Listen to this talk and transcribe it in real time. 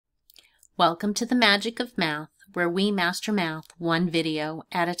Welcome to the magic of math, where we master math one video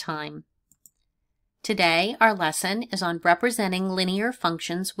at a time. Today, our lesson is on representing linear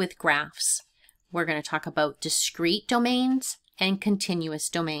functions with graphs. We're going to talk about discrete domains and continuous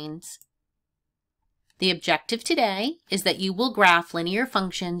domains. The objective today is that you will graph linear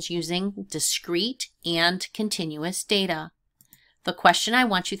functions using discrete and continuous data. The question I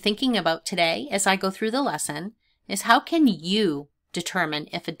want you thinking about today as I go through the lesson is how can you determine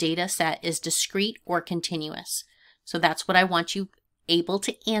if a data set is discrete or continuous? So that's what I want you able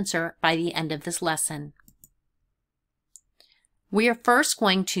to answer by the end of this lesson. We are first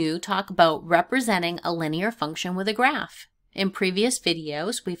going to talk about representing a linear function with a graph. In previous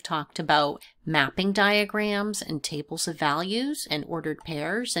videos, we've talked about mapping diagrams and tables of values and ordered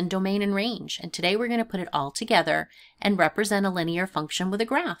pairs and domain and range. And today we're going to put it all together and represent a linear function with a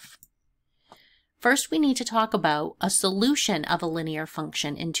graph. First, we need to talk about a solution of a linear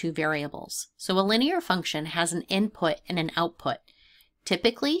function in two variables. So a linear function has an input and an output,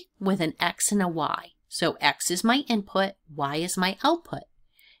 typically with an x and a y. So x is my input, y is my output.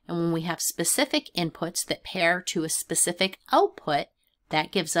 And when we have specific inputs that pair to a specific output,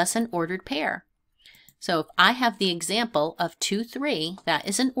 that gives us an ordered pair. So if I have the example of 2, 3, that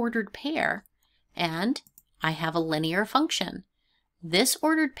is an ordered pair, and I have a linear function. This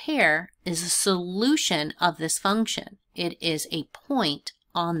ordered pair is a solution of this function. It is a point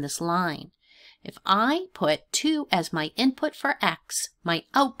on this line. If I put 2 as my input for x, my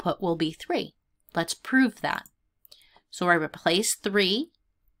output will be 3. Let's prove that. So I replace 3,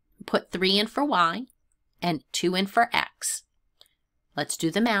 put 3 in for y, and 2 in for x. Let's do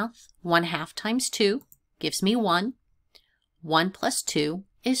the math. 1/2 times 2 gives me 1. 1 plus 2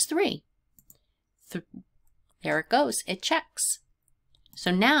 is 3. There it goes. It checks. So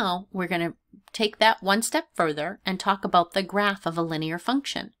now we're going to take that one step further and talk about the graph of a linear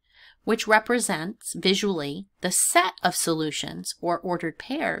function, which represents visually the set of solutions or ordered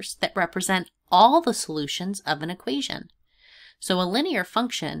pairs that represent all the solutions of an equation. So a linear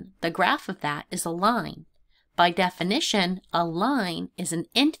function, the graph of that is a line. By definition, a line is an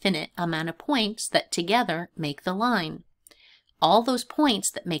infinite amount of points that together make the line. All those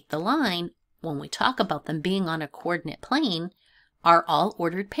points that make the line, when we talk about them being on a coordinate plane, are all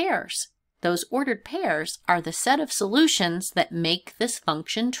ordered pairs. Those ordered pairs are the set of solutions that make this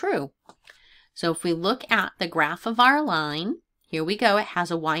function true. So if we look at the graph of our line, here we go, it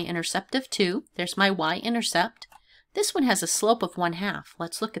has a y-intercept of 2. There's my y-intercept. This one has a slope of 1/2.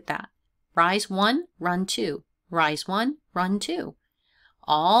 Let's look at that. Rise 1, run 2. Rise 1, run 2.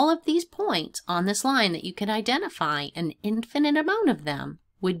 All of these points on this line that you can identify, an infinite amount of them,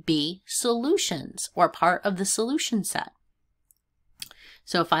 would be solutions or part of the solution set.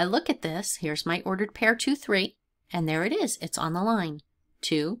 So if I look at this, here's my ordered pair 2, 3, and there it is. It's on the line.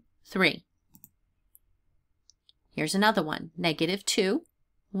 2, 3. Here's another one. -2,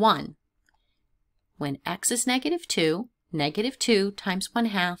 1. When x is -2, -2 times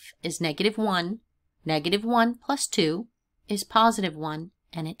 1/2 is -1. -1 plus 2 is +1,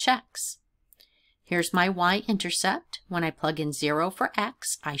 and it checks. Here's my y-intercept. When I plug in 0 for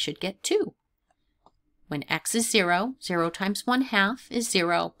x, I should get 2. When x is 0, 0 times 1/2 is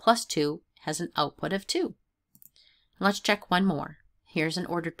 0, plus 2 has an output of 2. Let's check one more. Here's an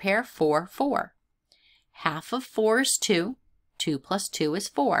ordered pair, 4, 4. Half of 4 is 2. 2 plus 2 is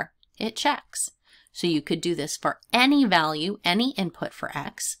 4. It checks. So you could do this for any value, any input for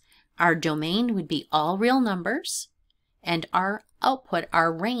x. Our domain would be all real numbers, and our output,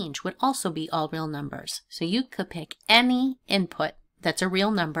 our range, would also be all real numbers. So you could pick any input that's a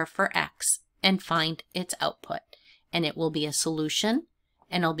real number for x and find its output, and it will be a solution,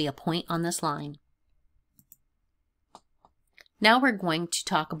 and it'll be a point on this line. Now we're going to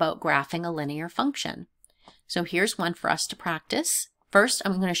talk about graphing a linear function. So here's one for us to practice. First,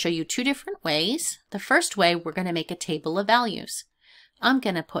 I'm going to show you two different ways. The first way, we're going to make a table of values. I'm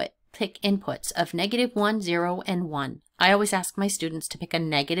going to pick inputs of -1, 0, and 1. I always ask my students to pick a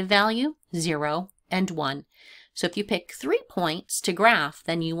negative value, 0, and 1. So if you pick 3 points to graph,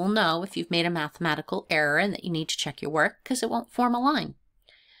 then you will know if you've made a mathematical error and that you need to check your work because it won't form a line.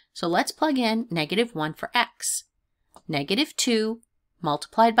 So let's plug in -1 for x. -2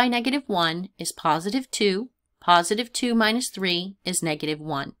 multiplied by -1 is +2. +2 minus 3 is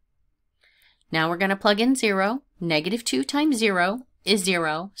 -1. Now we're going to plug in 0. -2 times 0 is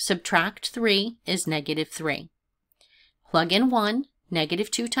 0. Subtract 3 is -3. Plug in 1.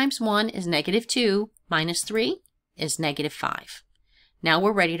 -2 times 1 is -2. Minus 3 is -5. Now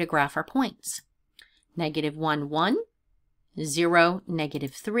we're ready to graph our points. -1, 1, 0,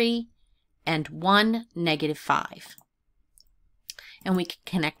 -3, and 1, -5. And we can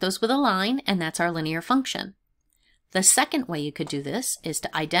connect those with a line, and that's our linear function. The second way you could do this is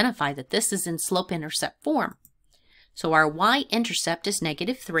to identify that this is in slope-intercept form. So our y-intercept is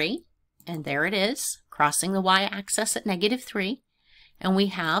 -3, and there it is, crossing the y-axis at -3, and we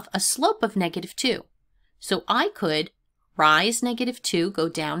have a slope of -2. So I could rise -2, go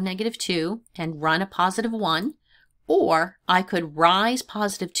down -2, and run a +1, or I could rise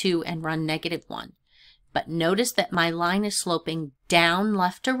 +2 and run -1. But notice that my line is sloping down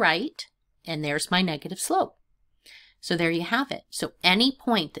left to right, and there's my negative slope. So there you have it. So any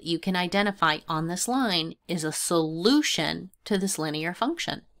point that you can identify on this line is a solution to this linear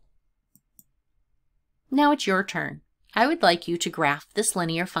function. Now it's your turn. I would like you to graph this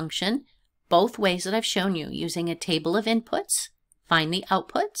linear function both ways that I've shown you, using a table of inputs, find the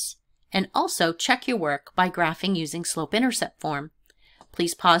outputs, and also check your work by graphing using slope-intercept form.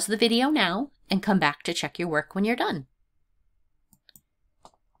 Please pause the video now and come back to check your work when you're done.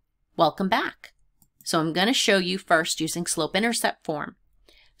 Welcome back. So I'm going to show you first using slope-intercept form.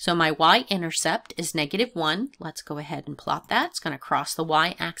 So my y-intercept is -1. Let's go ahead and plot that. It's going to cross the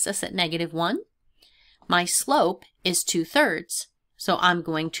y-axis at -1. My slope is 2/3. So I'm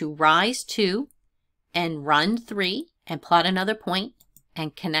going to rise 2 and run 3 and plot another point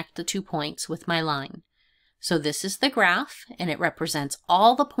and connect the 2 points with my line. So this is the graph, and it represents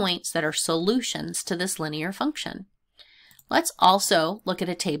all the points that are solutions to this linear function. Let's also look at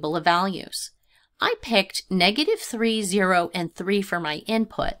a table of values. I picked -3, 0, and 3 for my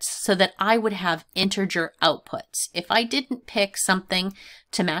inputs so that I would have integer outputs. If I didn't pick something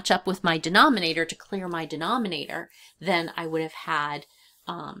to match up with my denominator to clear my denominator, then I would have had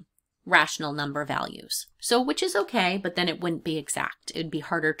rational number values. So which is okay, but then it wouldn't be exact. It would be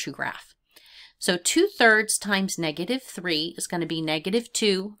harder to graph. So 2/3 times -3 is going to be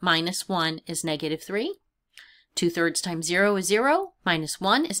 -2 minus 1 is -3. 2/3 times 0 is 0, minus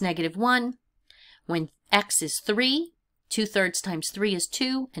 1 is -1. When x is 3, 2/3 times 3 is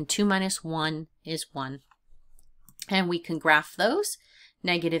 2, and 2 minus 1 is 1. And we can graph those,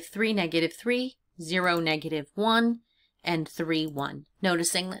 -3, -3, 0, -1, and 3, 1.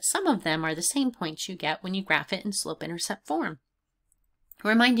 Noticing that some of them are the same points you get when you graph it in slope-intercept form.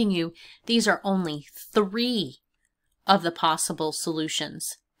 Reminding you, these are only 3 of the possible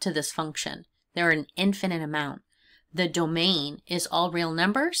solutions to this function. There are an infinite amount. The domain is all real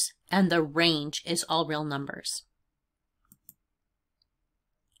numbers, and the range is all real numbers.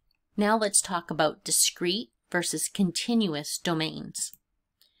 Now let's talk about discrete versus continuous domains.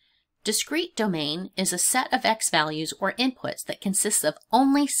 Discrete domain is a set of x values or inputs that consists of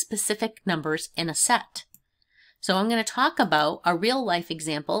only specific numbers in a set. So I'm going to talk about a real-life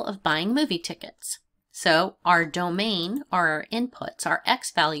example of buying movie tickets. So our domain, or our inputs, our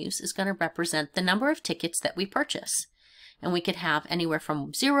x values, is going to represent the number of tickets that we purchase. And we could have anywhere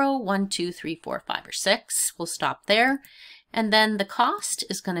from 0, 1, 2, 3, 4, 5, or 6. We'll stop there. And then the cost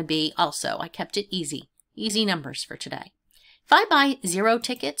is going to be also, I kept it easy numbers for today. If I buy 0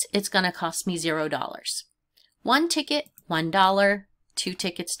 tickets, it's going to cost me $0. 1 ticket, $1. 2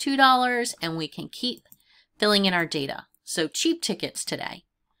 tickets, $2. And we can keep filling in our data. So cheap tickets today.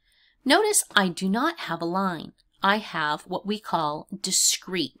 Notice I do not have a line. I have what we call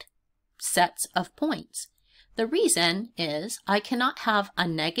discrete sets of points. The reason is I cannot have a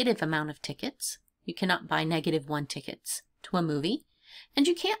negative amount of tickets. You cannot buy -1 tickets to a movie. And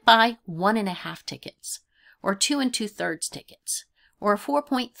you can't buy 1.5 tickets, or 2 2/3 tickets, or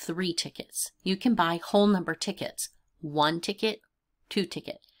 4.3 tickets. You can buy whole number tickets, 1 ticket, 2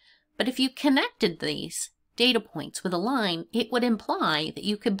 ticket. But if you connected these data points with a line, it would imply that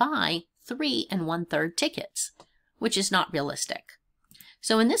you could buy 3 1/3 tickets, which is not realistic.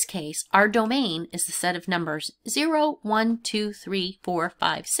 So in this case, our domain is the set of numbers 0, 1, 2, 3, 4,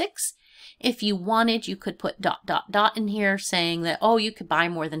 5, 6. If you wanted, you could put ... in here saying that, oh, you could buy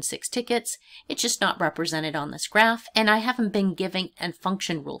more than 6 tickets. It's just not represented on this graph, and I haven't been giving a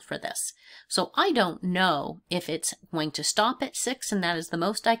function rule for this. So I don't know if it's going to stop at 6 and that is the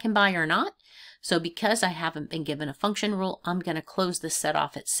most I can buy or not. So because I haven't been given a function rule, I'm going to close this set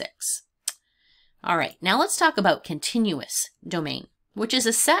off at 6. All right, now let's talk about continuous domain, which is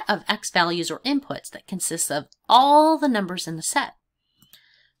a set of x values or inputs that consists of all the numbers in the set.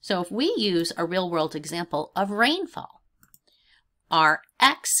 So if we use a real-world example of rainfall, our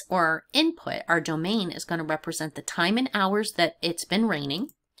x, or our input, our domain, is going to represent the time in hours that it's been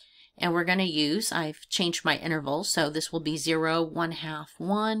raining. And we're going to use, I've changed my intervals, so this will be 0, 1/2,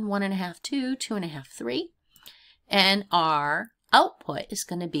 1, 1.5, 2, 2.5, 3. And our output is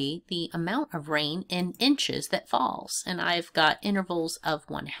going to be the amount of rain in inches that falls. And I've got intervals of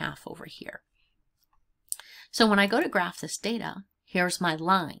 1/2 over here. So when I go to graph this data, here's my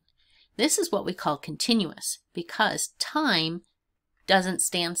line. This is what we call continuous because time doesn't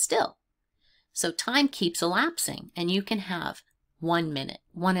stand still. So time keeps elapsing, and you can have 1 minute,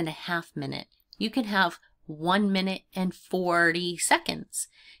 1.5 minutes. You can have 1 minute and 40 seconds,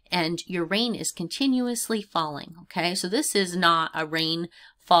 and your rain is continuously falling. Okay, so this is not a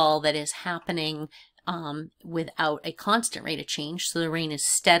rainfall that is happening without a constant rate of change. So the rain is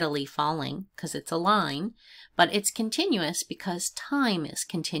steadily falling because it's a line, but it's continuous because time is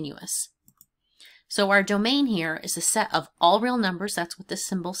continuous. So our domain here is a set of all real numbers. That's what this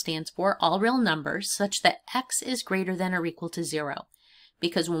symbol stands for, all real numbers, such that x is greater than or equal to 0.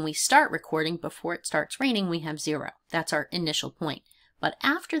 Because when we start recording, before it starts raining, we have 0. That's our initial point. But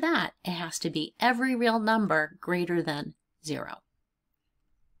after that, it has to be every real number greater than 0.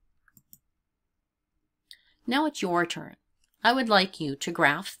 Now it's your turn. I would like you to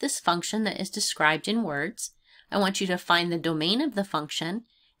graph this function that is described in words. I want you to find the domain of the function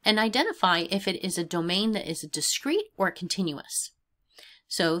and identify if it is a domain that is discrete or continuous.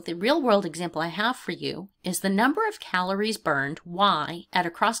 So the real-world example I have for you is the number of calories burned, y, at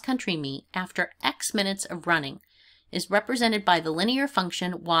a cross-country meet after x minutes of running is represented by the linear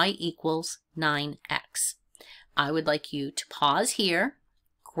function y equals 9x. I would like you to pause here,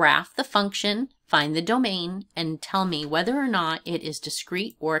 graph the function, find the domain, and tell me whether or not it is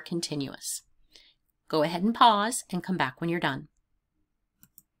discrete or continuous. Go ahead and pause and come back when you're done.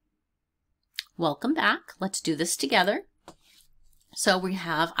 Welcome back. Let's do this together. So we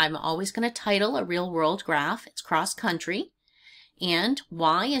have, I'm always going to title a real world graph. It's cross country. And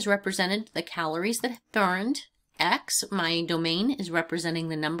y is represented the calories that have burned. X, my domain, is representing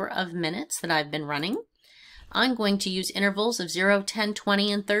the number of minutes that I've been running. I'm going to use intervals of 0, 10,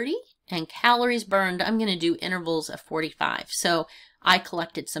 20, and 30. And calories burned, I'm going to do intervals of 45. So I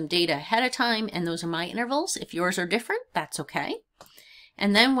collected some data ahead of time, and those are my intervals. If yours are different, that's okay.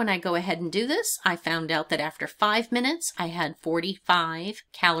 And then when I go ahead and do this, I found out that after 5 minutes, I had 45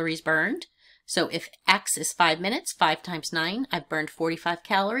 calories burned. So if x is 5 minutes, 5 times 9, I've burned 45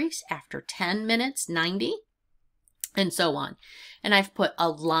 calories. After 10 minutes, 90, and so on. And I've put a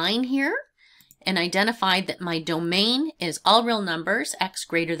line here and identified that my domain is all real numbers, x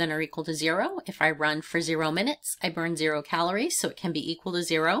greater than or equal to 0. If I run for 0 minutes, I burn 0 calories, so it can be equal to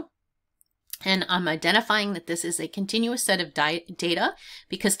 0. And I'm identifying that this is a continuous set of data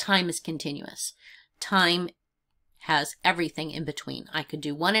because time is continuous. Time has everything in between. I could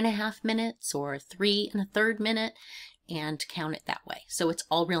do 1.5 minutes or 3 1/3 minute and count it that way. So it's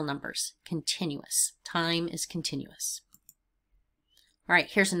all real numbers, continuous. Time is continuous. All right,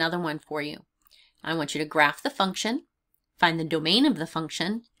 here's another one for you. I want you to graph the function, find the domain of the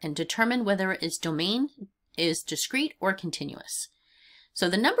function, and determine whether its domain is discrete or continuous. So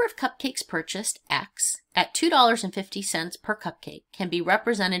the number of cupcakes purchased, x, at $2.50 per cupcake can be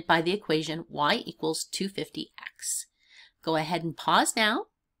represented by the equation y equals 250x. Go ahead and pause now,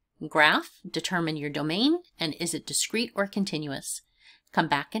 graph, determine your domain, and is it discrete or continuous. Come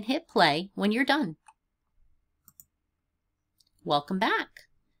back and hit play when you're done. Welcome back.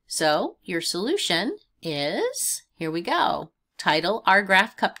 So your solution is, here we go, title our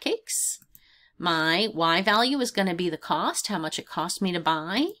graph cupcakes. My y value is going to be the cost, how much it cost me to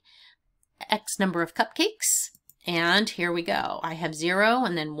buy x number of cupcakes. And here we go. I have 0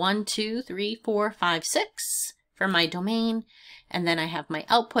 and then 1, 2, 3, 4, 5, 6 for my domain. And then I have my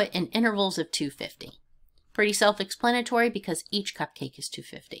output in intervals of 250. Pretty self-explanatory because each cupcake is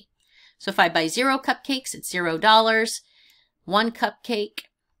 250. So if I buy 0 cupcakes, it's $0, 1 cupcake,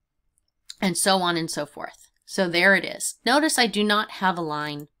 and so on and so forth. So there it is. Notice I do not have a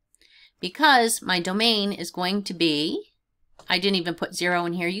line because my domain is going to be, I didn't even put 0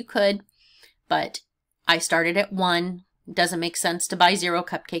 in here, you could, but I started at 1. It doesn't make sense to buy 0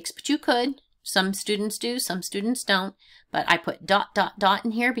 cupcakes, but you could. Some students do, some students don't, but I put ...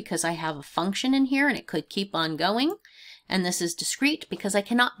 in here because I have a function in here and it could keep on going. And this is discrete because I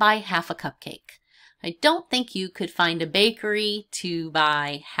cannot buy half a cupcake. I don't think you could find a bakery to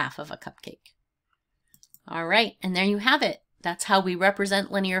buy half of a cupcake. All right, and there you have it. That's how we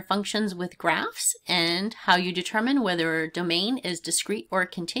represent linear functions with graphs and how you determine whether a domain is discrete or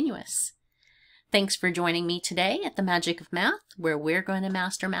continuous. Thanks for joining me today at The Magic of Math, where we're going to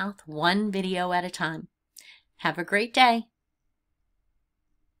master math one video at a time. Have a great day.